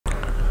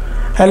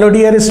Hello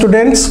dear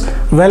students,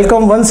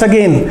 welcome once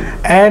again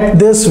at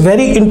this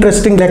very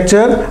interesting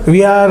lecture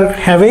we are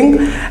having,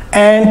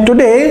 and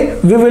today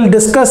we will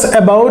discuss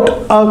about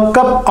A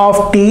Cup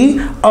of Tea,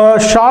 a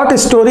short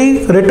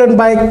story written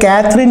by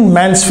Katherine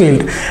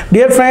Mansfield.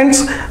 Dear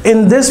friends,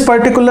 in this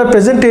particular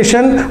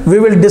presentation we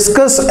will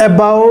discuss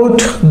about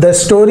the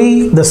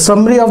story, the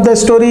summary of the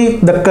story,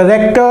 the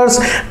characters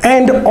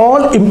and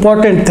all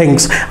important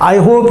things. I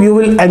hope you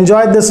will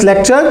enjoy this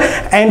lecture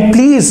and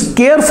please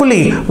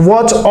carefully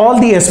watch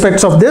all the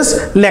aspects of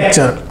this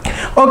lecture.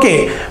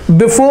 Okay,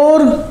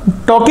 before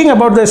talking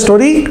about the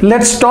story,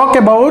 let's talk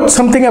about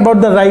something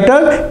about the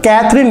writer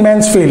Katherine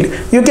Mansfield.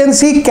 You can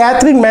see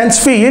Katherine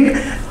Mansfield,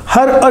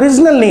 her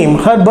original name,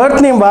 her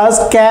birth name was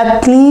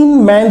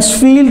Katherine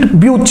Mansfield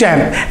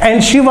Buchan,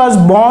 and she was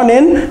born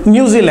in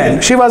New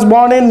Zealand. She was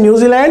born in New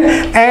Zealand,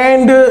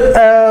 and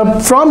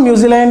from New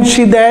Zealand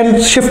she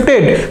then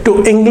shifted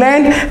to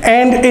England,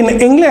 and in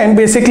England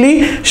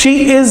basically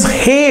she is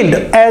hailed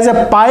as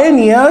a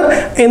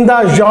pioneer in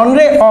the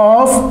genre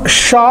of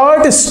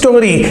short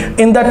story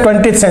in the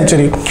 20th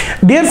century.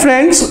 Dear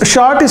friends,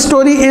 short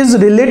story is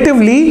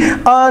relatively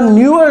a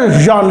newer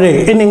genre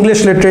in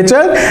English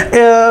literature.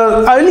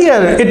 Earlier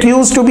it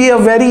used to be a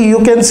very, you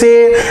can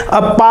say,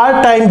 a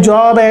part-time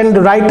job, and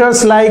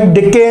writers like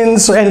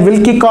Dickens and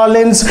Wilkie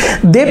Collins,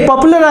 they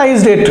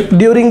popularized it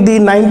during the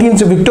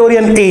 19th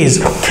Victorian age.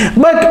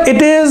 But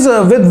it is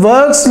with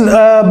works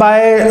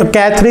by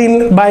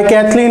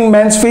Katherine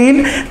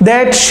Mansfield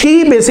that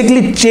she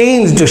basically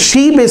changed,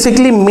 she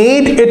basically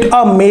made it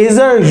a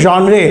major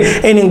genre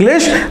in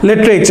English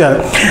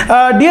literature.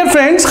 Dear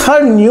friends,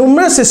 her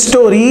numerous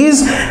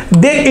stories,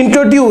 they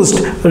introduced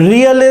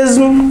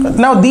realism.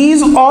 Now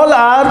these all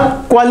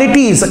are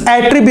qualities,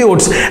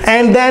 attributes,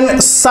 and then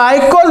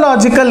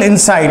psychological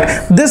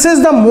insight. This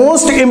is the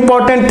most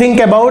important thing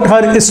about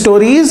her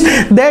stories,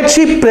 that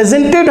she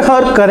presented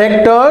her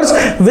characters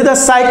with a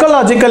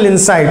psychological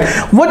insight.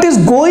 What is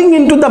going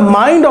into the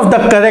mind of the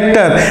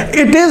character,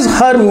 it is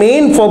her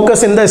main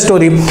focus in the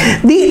story.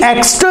 The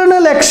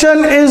external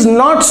action is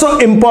not so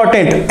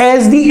important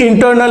as the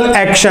internal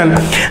action.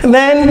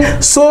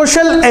 Then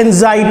social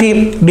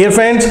anxiety. Dear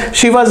friends,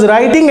 she was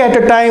writing at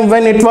a time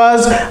when it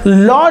was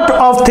lot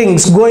of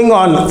things going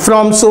on,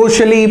 from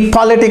socially,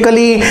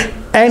 politically,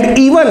 and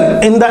even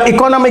in the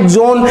economic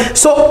zone.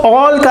 So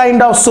all kind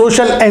of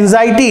social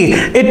anxiety,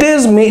 it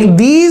is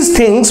these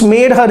things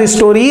made her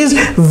stories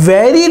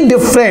very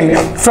different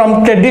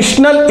from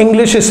traditional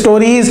English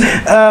stories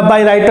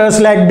by writers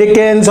like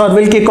Dickens or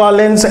Wilkie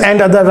Collins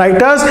and other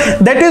writers.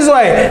 That is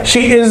why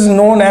she is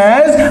known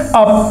as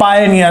a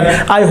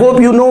pioneer. I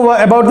hope you know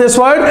about this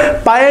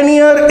word.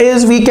 Pioneer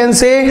is, we can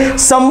say,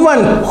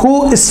 someone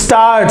who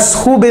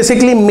starts, who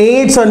basically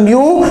makes a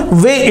new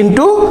way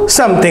into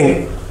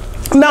something.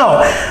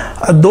 Now,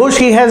 though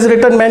she has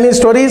written many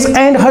stories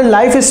and her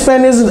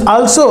lifespan is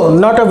also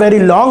not a very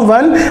long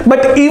one,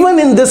 but even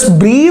in this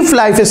brief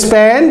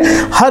lifespan,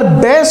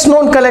 her best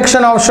known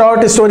collection of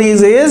short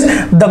stories is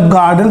The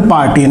Garden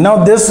Party.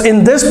 Now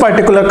in this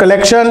particular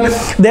collection,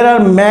 there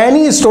are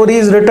many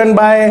stories written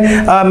by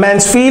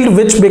Mansfield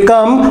which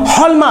become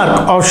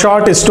hallmark of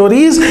short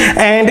stories,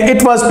 and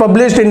it was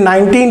published in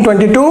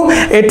 1922.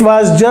 It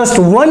was just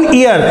 1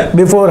 year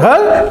before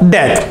her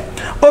death.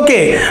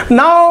 Okay,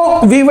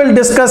 now we will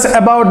discuss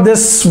about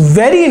this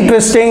very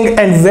interesting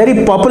and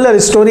very popular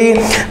story.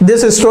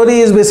 This story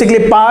is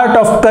basically part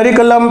of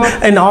curriculum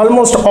in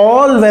almost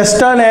all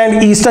Western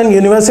and Eastern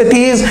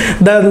universities.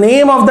 The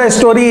name of the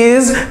story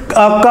is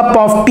A Cup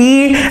of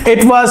Tea.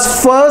 It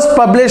was first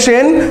published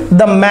in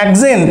the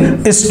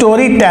magazine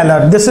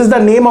Storyteller. This is the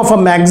name of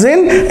a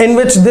magazine in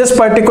which this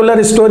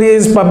particular story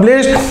is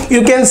published.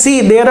 You can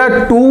see there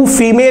are two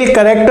female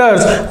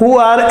characters who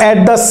are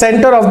at the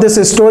center of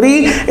this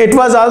story. It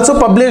was also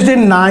published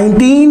in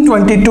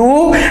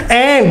 1922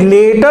 and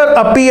later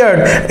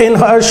appeared in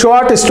her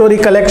short story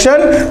collection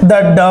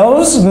The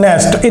Dove's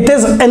Nest. It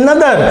is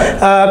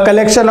another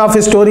collection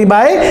of story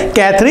by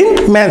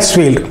Katherine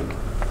Mansfield.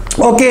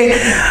 Okay,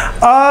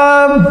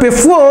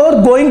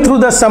 before going through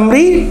the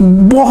summary,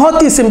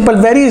 बहुत ही simple,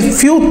 very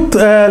few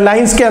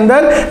lines के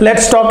अंदर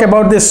let's talk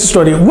about this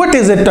story. What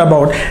is it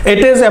about? It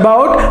is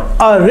about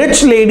a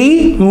rich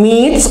lady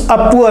meets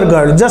a poor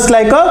girl, just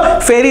like a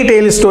fairy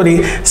tale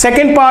story.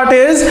 Second part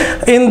is,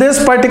 in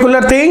this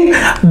particular thing,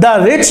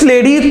 the rich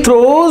lady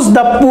throws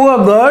the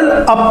poor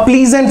girl a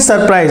pleasant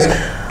surprise.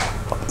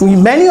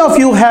 Many of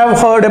you have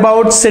heard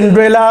about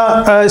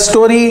Cinderella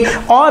story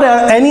or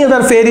any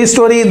other fairy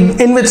story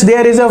in which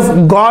there is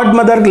a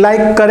godmother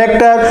like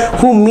character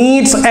who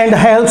meets and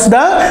helps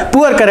the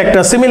poor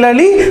character.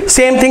 Similarly,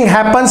 same thing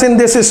happens in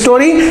this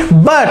story,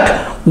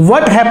 but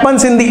what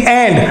happens in the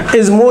end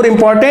is more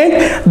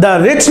important.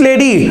 The rich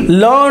lady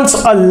learns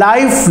a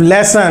life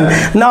lesson.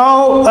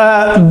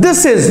 Now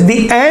this is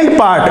the end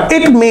part.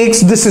 It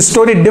makes this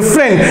story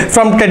different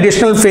from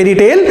traditional fairy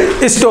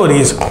tale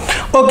stories.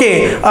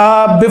 Okay,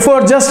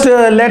 before just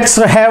let's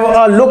have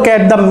a look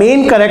at the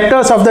main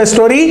characters of the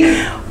story.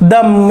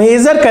 The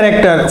major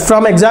character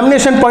from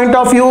examination point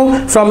of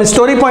view, from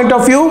story point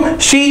of view,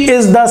 she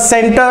is the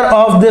center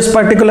of this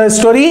particular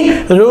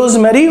story,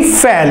 Rosemary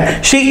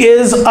Fell. She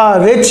is a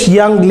rich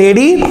young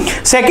lady.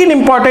 Second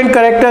important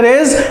character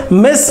is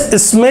Miss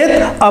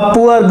Smith, a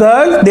poor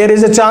girl. There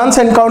is a chance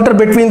encounter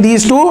between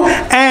these two.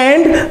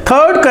 And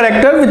third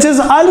character, which is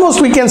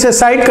almost we can say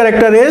side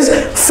character, is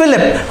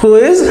Philip, who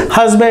is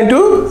husband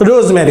to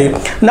Rosemary.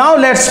 Now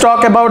let's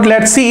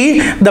see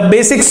the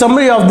basic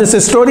summary of this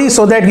story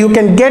so that you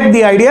can get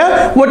the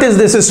idea what is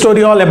this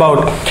story all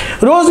about.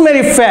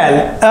 Rosemary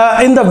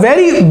Fell, in the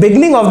very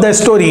beginning of the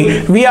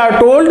story, we are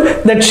told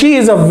that she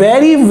is a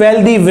very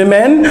wealthy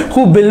woman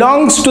who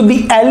belongs to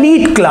the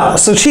elite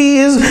class. So she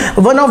is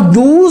one of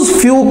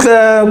those few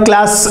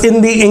class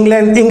in the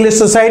English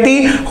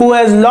society who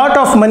has lot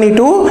of money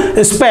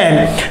to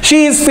spend.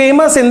 She is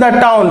famous in the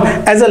town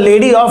as a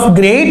lady of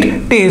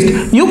great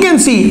taste. You can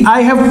see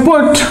I have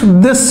put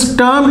this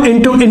term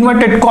into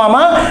inverted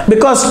comma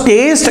because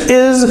taste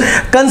is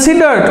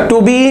considered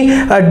to be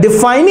a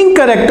defining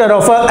character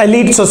of an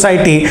elite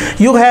society.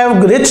 You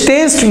have rich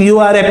taste, you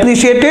are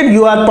appreciated,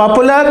 you are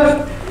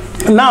popular.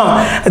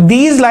 Now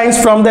these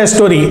lines from the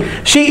story: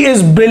 she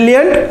is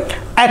brilliant,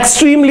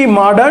 extremely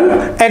modern,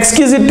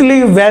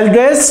 exquisitely well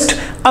dressed,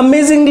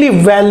 amazingly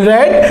well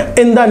read,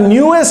 in the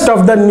newest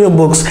of the new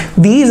books.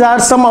 These are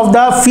some of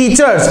the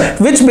features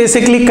which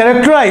basically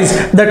characterize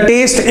the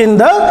taste in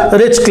the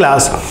rich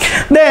class.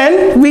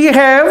 Then we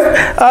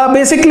have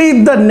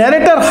basically the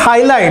narrator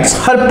highlights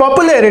her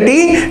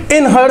popularity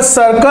in her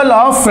circle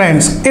of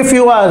friends. If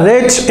you are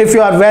rich, if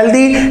you are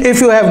wealthy, if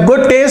you have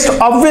good taste,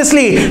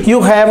 obviously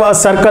you have a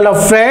circle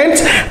of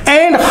friends.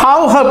 And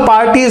how her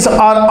parties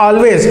are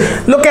always,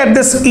 look at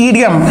this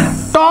idiom,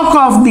 talk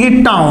of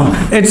the town.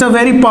 It's a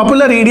very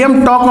popular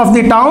idiom, talk of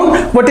the town.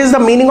 What is the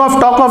meaning of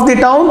talk of the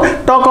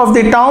town? Talk of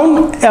the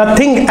town, a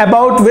thing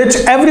about which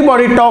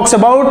everybody talks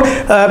about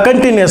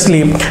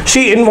continuously.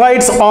 She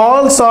invites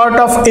all sort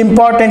of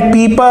important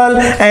people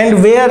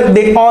and where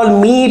they all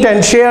meet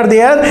and share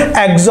their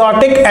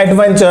exotic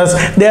adventures.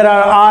 There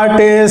are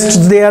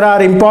artists, there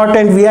are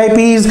important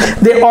VIPs,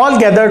 they all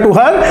gather to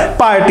her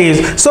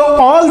parties. So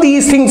all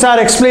these things are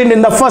explained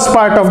in the first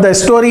part of the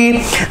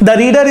story. The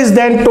reader is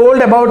then told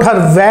about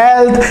her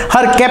wealth,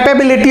 her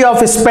capability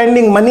of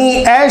spending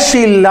money as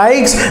she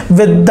likes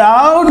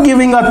without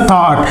giving a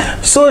thought.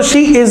 So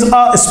she is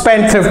a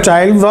spendthrift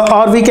child,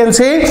 or we can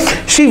say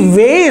she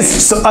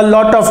wastes a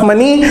lot of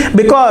money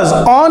because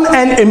on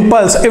an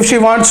impulse, if she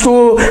wants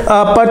to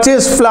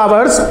purchase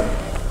flowers,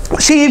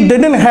 she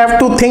didn't have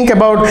to think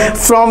about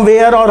from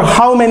where or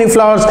how many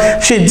flowers.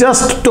 She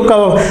just took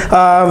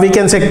a we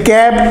can say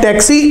cab,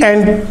 taxi,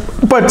 and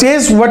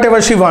purchased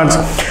whatever she wants.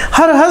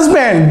 Her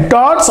husband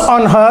dotes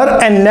on her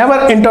and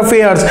never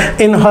interferes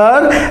in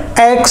her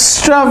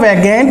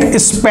extravagant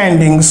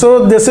spending.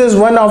 So this is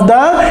one of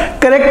the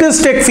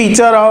characteristic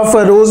feature of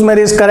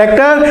Rosemary's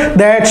character,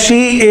 that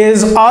she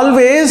is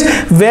always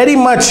very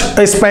much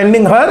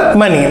spending her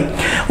money.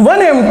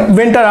 One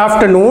winter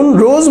afternoon,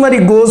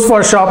 Rosemary goes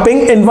for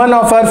shopping in one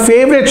of her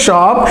favorite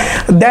shop,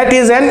 that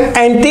is an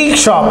antique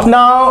shop.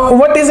 Now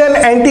what is an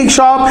antique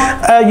shop?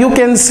 You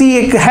can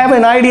see, have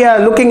an idea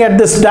looking at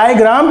this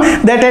diagram,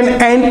 that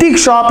an antique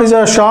shop is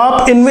a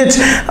shop in which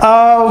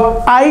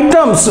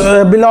items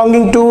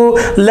belonging to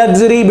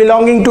luxury,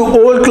 belonging to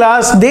old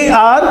class, they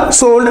are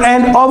sold,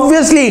 and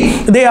obviously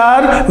they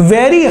are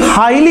very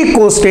highly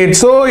costed,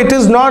 so it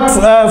is not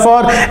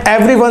for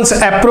everyone's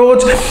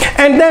approach.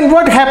 And then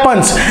what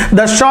happens?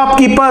 The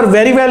shopkeeper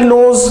very well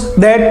knows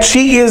that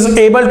she is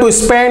able to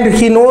spend,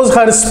 he knows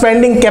her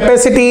spending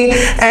capacity,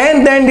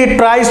 and then he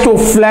tries to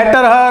flatter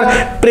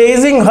her,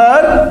 praising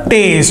her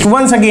taste.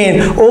 Once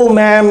again, oh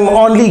ma'am,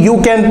 only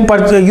you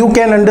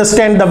can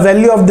understand the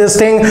value of this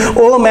thing.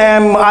 Oh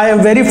ma'am, I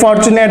am very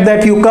fortunate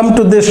that you come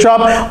to this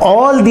shop.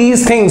 All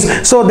these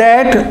things, so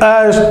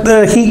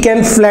that he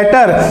can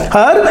flatter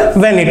her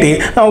vanity.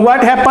 Now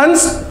what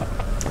happens?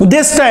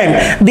 This time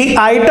the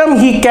item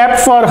he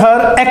kept for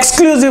her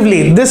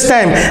exclusively, this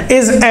time,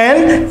 is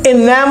an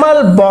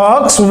enamel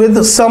box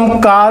with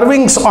some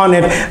carvings on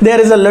it.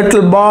 There is a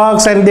little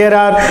box and there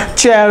are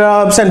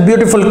cherubs and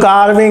beautiful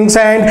carvings,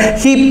 and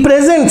he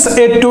presents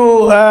it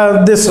to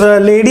this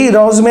lady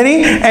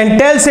Rosemary and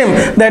tells him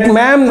that,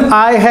 ma'am,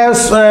 I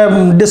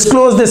have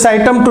disclosed this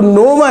item to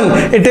no one,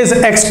 it is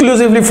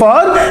exclusively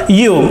for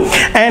you.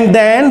 And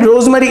then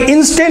Rosemary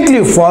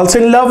instantly falls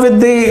in love with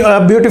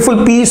the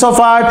beautiful piece of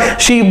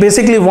art. She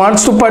basically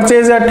wants to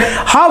purchase it.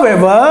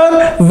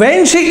 However,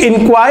 when she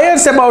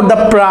inquires about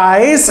the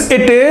price,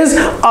 it is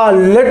a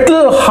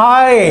little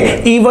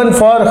high even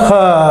for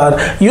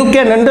her. You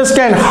can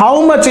understand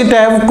how much it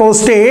have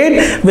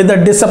costed. With a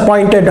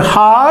disappointed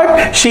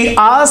heart, she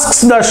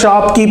asks the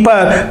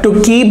shopkeeper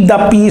to keep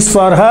the piece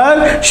for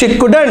her. She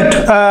couldn't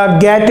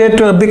get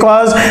it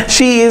because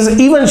she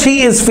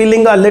is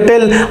feeling a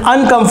little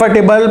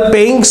uncomfortable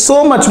paying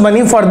so much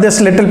money for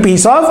this little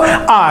piece of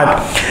art.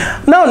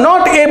 Now,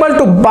 not able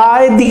to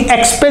buy the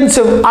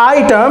expensive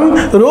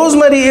item,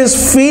 Rosemary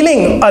is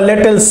feeling a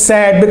little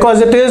sad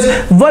because it is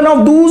one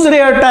of those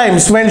rare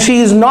times when she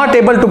is not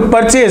able to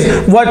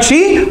purchase what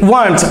she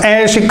wants.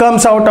 As she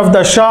comes out of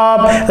the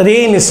shop,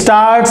 rain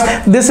starts.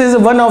 This is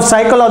one of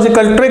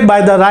psychological trick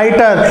by the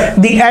writer.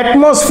 The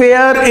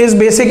atmosphere is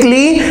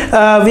basically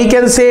we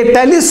can say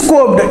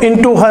telescoped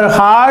into her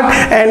heart,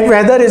 and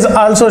weather is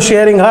also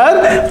sharing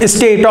her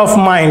state of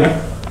mind.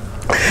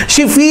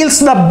 She feels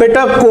the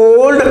bitter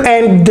cold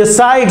and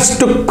decides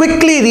to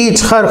quickly reach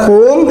her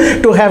home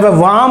to have a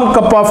warm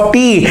cup of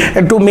tea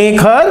to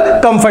make her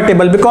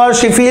comfortable, because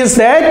she feels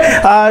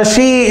that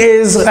she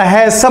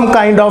has some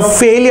kind of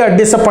failure,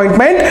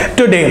 disappointment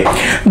today.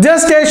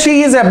 Just as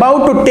she is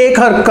about to take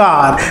her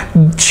car,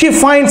 she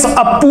finds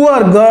a poor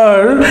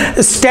girl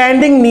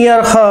standing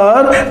near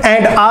her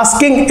and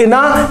asking in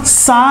a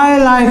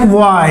sigh-like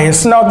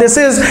voice. Now this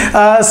is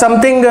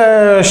something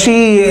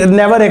she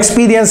never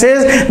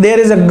experiences. There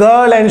is a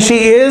girl and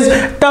she is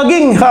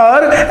tugging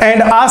her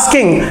and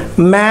asking,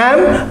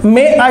 "Ma'am,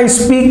 may I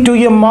speak to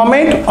you a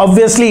moment?"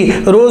 Obviously,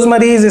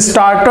 Rosemary is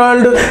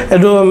startled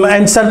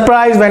and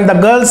surprised when the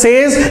girl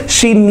says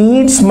she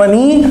needs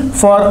money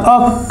for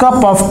a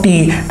cup of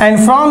tea.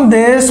 And from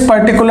this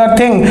particular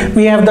thing,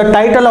 we have the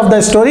title of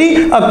the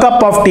story, A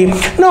Cup of Tea.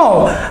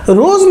 Now,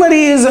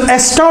 Rosemary is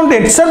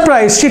astounded,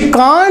 surprised. She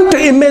can't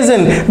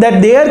imagine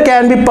that there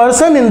can be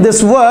person in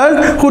this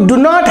world who do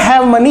not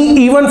have money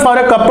even for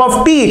a cup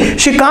of tea.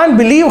 She can't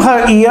believe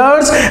her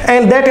ears,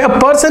 and that a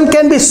person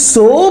can be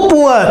so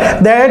poor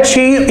that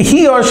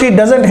he or she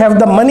doesn't have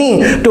the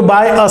money to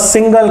buy a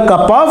single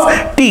cup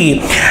of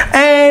tea.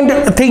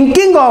 And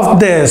thinking of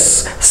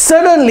this,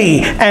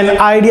 suddenly an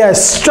idea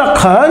struck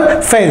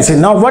her fancy.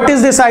 Now what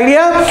is this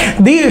idea?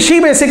 She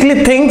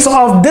basically thinks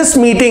of this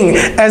meeting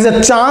as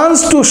a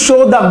chance to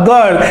show the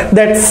girl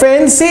that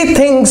fancy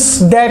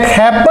things that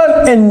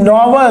happen in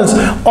novels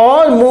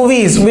or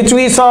movies, which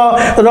we saw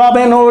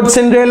Robin Hood,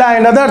 Cinderella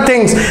and other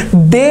things,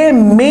 they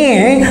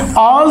may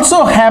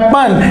also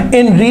happen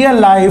in real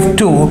life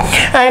too.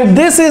 And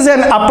this is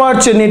an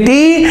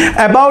opportunity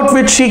about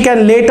which she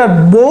can later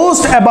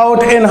boast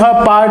about in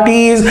her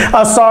parties,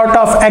 a sort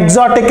of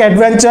exotic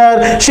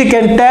adventure. She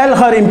can tell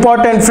her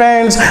important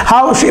friends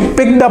how she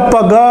picked up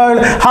a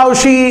girl, how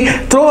she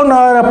thrown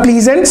her a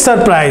pleasant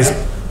surprise.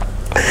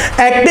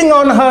 Acting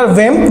on her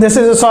whim, this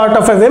is a sort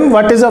of a whim.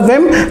 What is a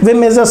whim?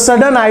 Whim is a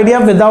sudden idea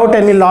without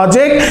any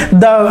logic.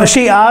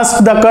 She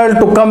asked the girl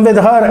to come with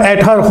her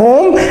at her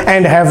home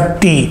and have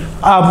tea.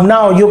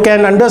 Now you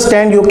can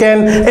understand, you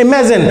can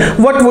imagine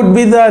what would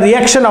be the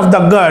reaction of the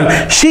girl.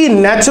 She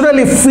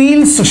naturally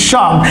feels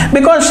shocked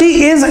because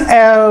she is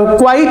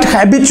quite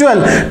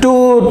habitual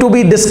to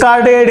be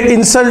discarded,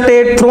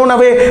 insulted, thrown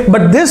away.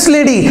 But this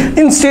lady,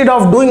 instead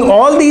of doing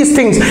all these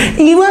things,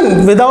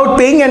 even without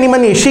paying any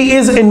money, she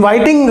is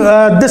inviting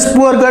this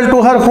poor girl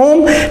to her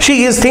home.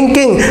 She is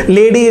thinking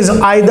lady is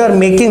either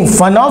making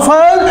fun of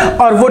her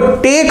or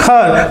would take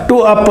her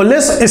to a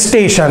police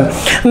station.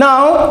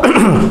 Now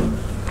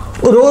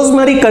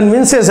Rosemary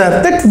convinces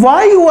her that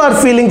why you are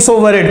feeling so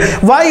worried,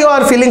 why you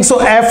are feeling so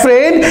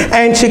afraid,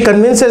 and she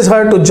convinces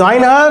her to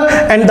join her.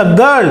 And the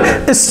girl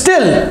is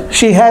still,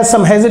 she has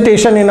some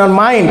hesitation in her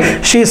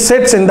mind. She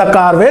sits in the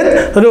car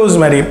with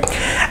Rosemary.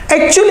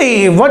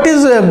 Actually, what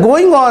is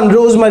going on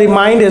Rosemary's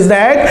mind is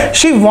that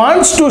she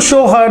wants to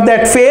show her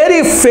that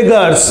fairy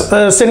figures,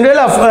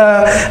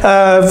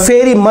 Cinderella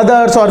fairy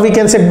mothers, or we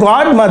can say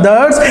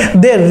godmothers,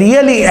 they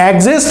really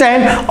exist,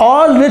 and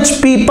all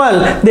rich people,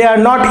 they are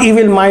not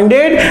evil-minded.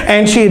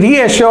 And she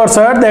reassures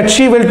her that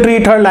she will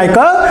treat her like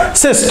a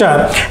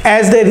sister.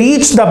 As they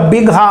reach the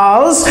big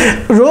house,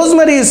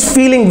 Rosemary is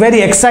feeling very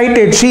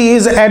excited. She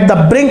is at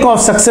the brink of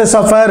success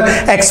of her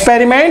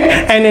experiment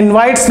and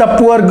invites the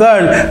poor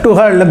girl to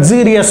her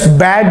luxurious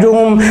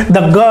bedroom.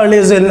 The girl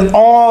is in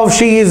awe.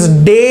 She is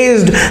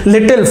dazed,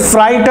 little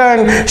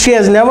frightened. She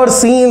has never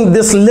seen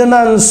this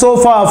linen,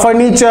 sofa,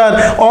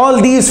 furniture,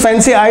 all these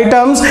fancy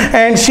items,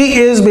 and she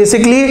is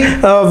basically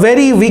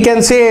very, we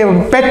can say,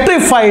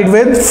 petrified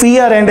with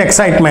fear and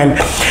excitement.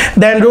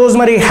 Then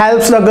Rosemary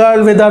helps the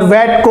girl with her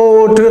wet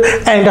coat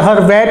and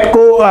her wet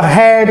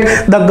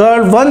hat. The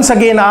girl once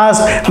again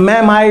asks,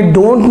 "Ma'am, I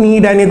don't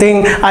need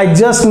anything. I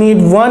just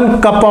need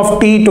one cup of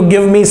tea to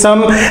give me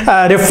some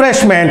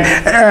refreshment,"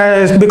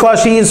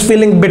 because she is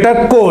feeling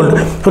bitter cold.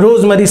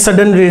 Rosemary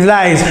suddenly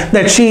realizes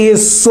that she is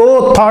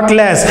so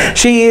thoughtless.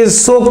 She is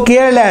so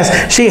careless.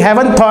 She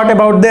haven't thought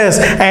about this,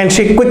 and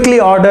she quickly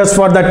orders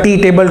for the tea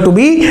table to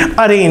be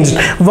arranged.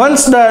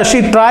 Once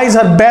she tries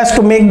her best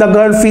to make the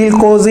girl feel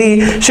cozy,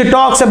 she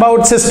talks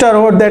about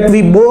sisterhood, that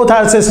we both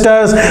are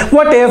sisters.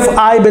 What if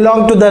I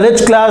belong to the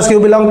rich class, you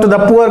belong to the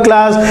poor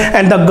class?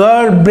 And the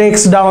girl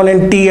breaks down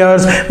in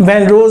tears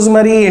when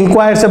Rosemary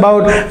inquires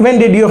about when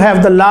did you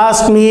have the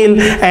last meal,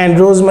 and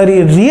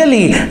Rosemary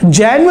really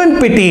genuine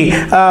pity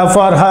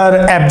for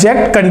her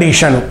abject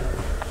condition.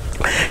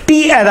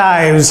 Tea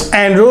arrives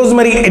and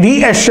Rosemary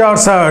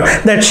reassures her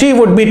that she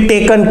would be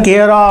taken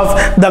care of.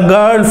 The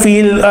girl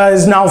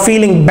is now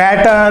feeling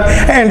better,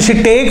 and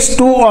she takes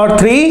 2 or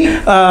 3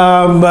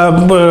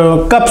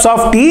 cups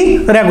of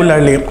tea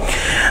regularly.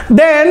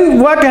 Then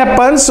what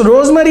happens?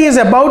 Rosemary is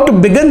about to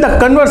begin the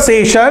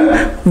conversation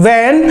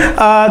when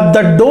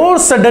the door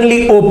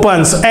suddenly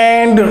opens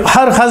and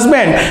her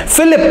husband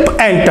Philip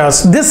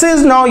enters. This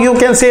is now, you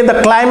can say,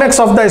 the climax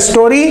of the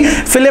story.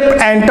 Philip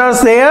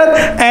enters there,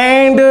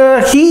 and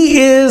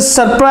he is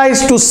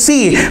surprised to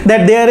see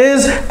that there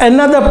is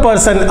another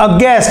person, a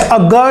guest,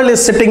 a girl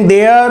is sitting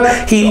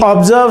there. He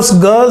observes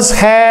girl's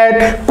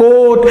hat,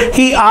 coat.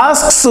 He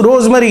asks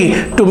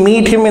Rosemary to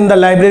meet him in the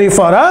library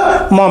for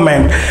a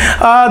moment.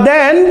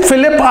 Then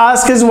Philip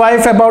asks his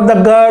wife about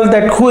the girl,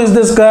 that who is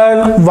this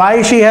girl,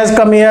 why she has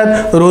come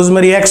here.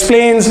 Rosemary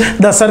explains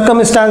the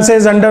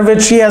circumstances under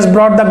which she has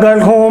brought the girl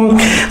home.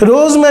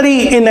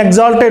 Rosemary in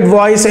exalted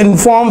voice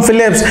informs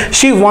Philip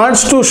she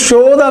wants to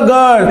show the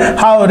girl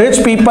how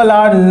rich people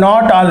are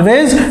not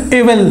always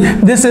evil.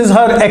 This is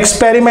her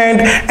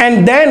experiment.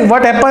 And then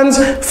what happens?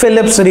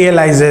 Phillips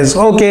realizes,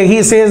 okay,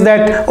 he says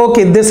that,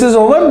 okay, this is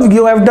over,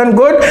 you have done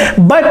good,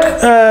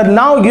 but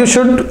now you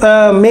should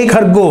make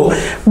her go.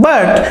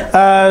 But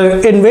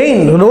in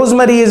vain,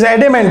 Rosemary is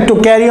adamant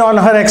to carry on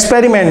her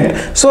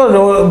experiment.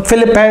 So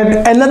Philip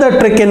had another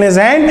trick in his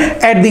hand.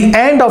 At the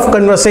end of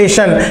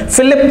conversation,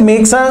 Philip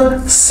makes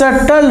a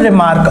subtle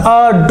remark,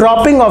 a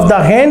dropping of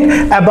the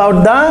hint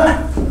about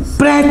the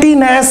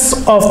prettiness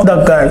of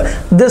the girl.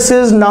 This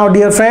is now,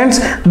 dear friends,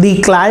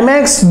 the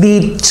climax,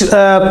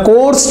 the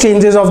course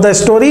changes of the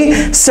story.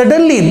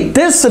 Suddenly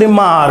this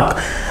remark,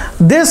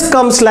 this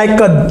comes like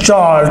a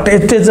jolt.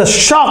 It is a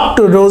shock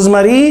to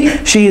Rosemary.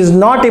 She is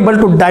not able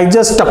to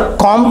digest a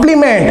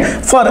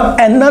compliment for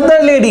another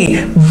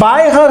lady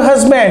by her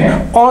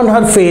husband on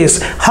her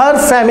face. Her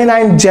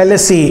feminine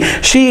jealousy.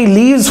 She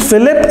leaves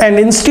Philip, and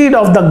instead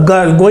of the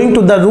girl going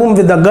to the room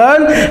with the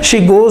girl,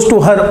 she goes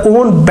to her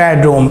own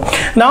bedroom.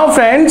 Now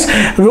friends,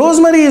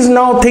 Rosemary is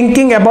now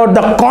thinking about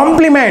the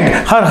compliment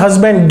her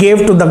husband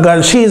gave to the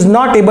girl. She is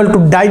not able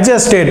to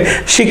digest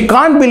it. She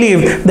can't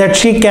believe that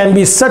she can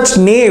be such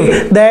knave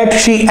that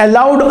she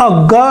allowed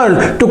a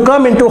girl to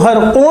come into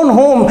her own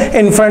home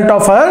in front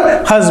of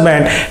her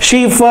husband.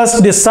 She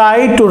first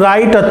decides to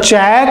write a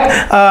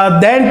check,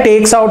 then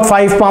takes out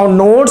 £5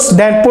 notes,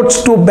 then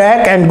puts 2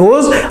 back and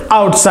goes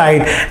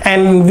outside.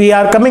 And we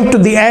are coming to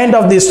the end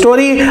of the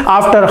story.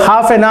 After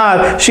half an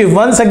hour, she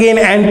once again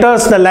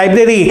enters the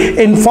library,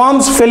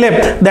 informs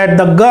Philip that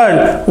the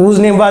girl, whose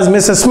name was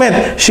Mrs.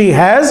 Smith, she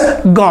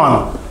has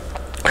gone.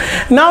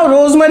 Now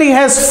Rosemary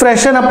has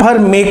freshened up her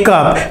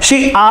makeup.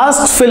 She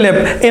asks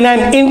Philip in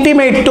an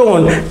intimate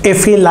tone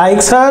if he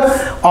likes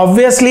her.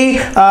 Obviously,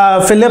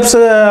 Philip's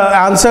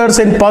answers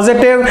in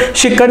positive.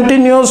 She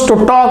continues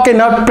to talk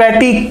in a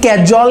pretty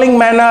cajoling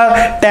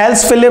manner,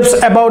 tells Phillips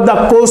about the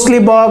costly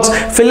box.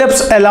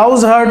 Phillips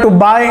allows her to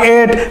buy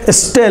it.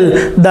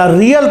 Still, the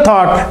real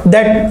thought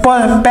that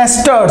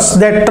pesters,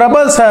 that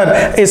troubles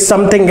her is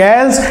something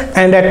else.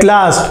 And at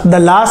last, the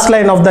last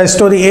line of the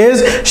story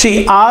is,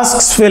 she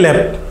asks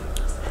Philip,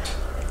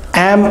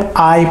 am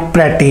I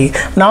pretty?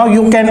 Now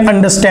you can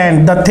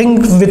understand the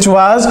thing which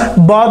was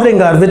bothering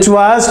her, which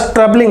was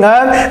troubling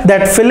her,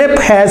 that Philip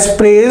has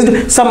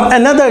praised some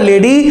another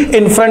lady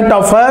in front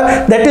of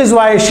her. That is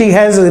why she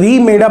has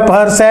remade up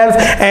herself,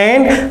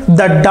 and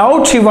the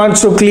doubt she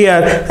wants to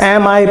clear,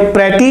 am I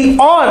pretty?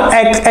 Or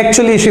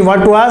actually she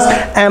wants to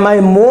ask, am I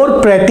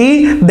more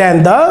pretty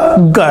than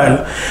the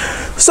girl?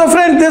 So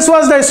friend, this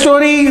was the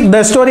story.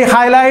 The story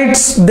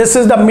highlights, this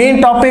is the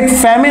main topic,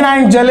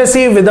 feminine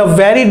jealousy with a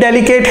very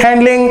delicate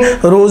handling.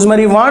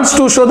 Rosemary wants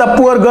to show the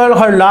poor girl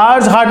her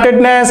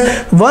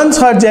large-heartedness. Once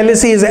her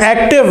jealousy is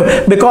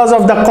active because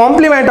of the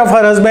compliment of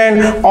her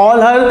husband, all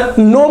her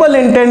noble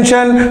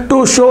intention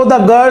to show the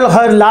girl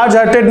her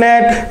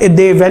large-heartedness,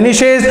 they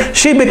vanishes.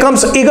 She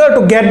becomes eager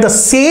to get the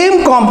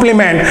same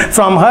compliment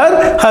from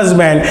her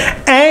husband.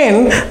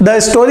 And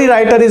the story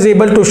writer is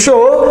able to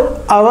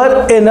show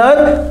our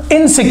inner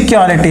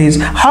insecurities.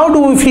 How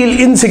do we feel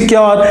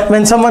insecure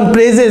when someone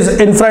praises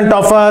in front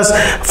of us?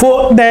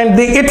 Then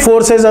it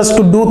forces us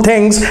to do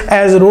things,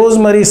 as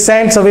Rosemary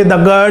sends away the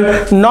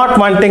girl, not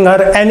wanting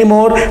her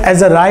anymore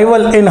as a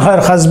rival in her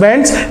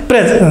husband's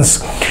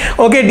presence.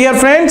 Okay, dear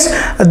friends,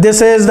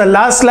 this is the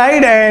last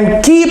slide,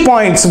 and key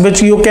points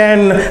which you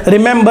can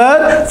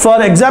remember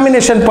for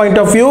examination point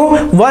of view.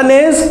 One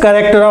is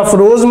character of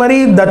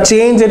Rosemary, the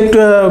change it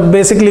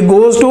basically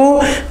goes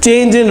to,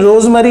 change in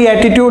Rosemary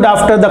attitude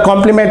after the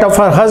compliment of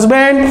her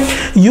husband,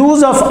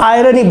 use of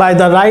irony by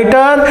the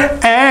writer,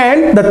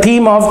 and the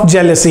theme of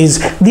jealousies.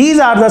 These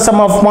are the sum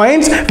of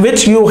points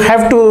which you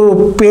have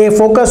to pay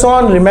focus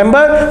on,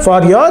 remember,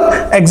 for your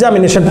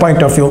examination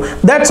point of view.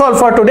 That's all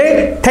for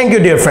today. Thank you,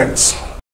 dear friends.